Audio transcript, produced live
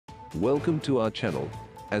Welcome to our channel.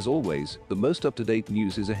 As always, the most up-to-date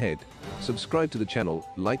news is ahead. Subscribe to the channel,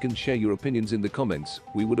 like and share your opinions in the comments,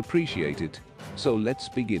 we would appreciate it. So let's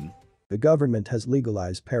begin. The government has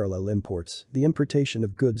legalized parallel imports, the importation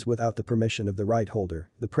of goods without the permission of the right holder,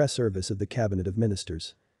 the press service of the Cabinet of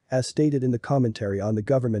Ministers. As stated in the commentary on the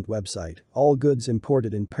government website, all goods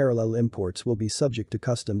imported in parallel imports will be subject to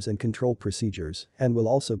customs and control procedures and will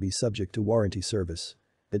also be subject to warranty service.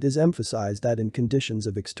 It is emphasized that in conditions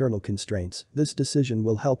of external constraints, this decision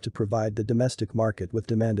will help to provide the domestic market with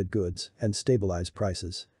demanded goods and stabilize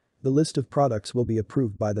prices. The list of products will be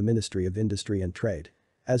approved by the Ministry of Industry and Trade.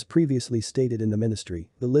 As previously stated in the ministry,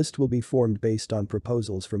 the list will be formed based on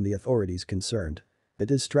proposals from the authorities concerned. It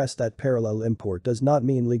is stressed that parallel import does not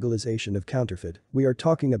mean legalization of counterfeit, we are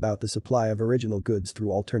talking about the supply of original goods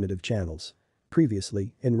through alternative channels.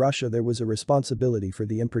 Previously, in Russia there was a responsibility for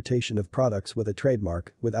the importation of products with a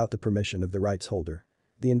trademark without the permission of the rights holder.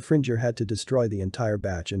 The infringer had to destroy the entire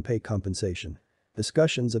batch and pay compensation.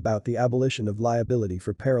 Discussions about the abolition of liability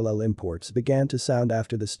for parallel imports began to sound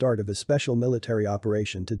after the start of a special military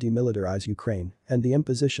operation to demilitarize Ukraine and the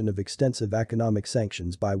imposition of extensive economic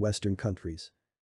sanctions by Western countries.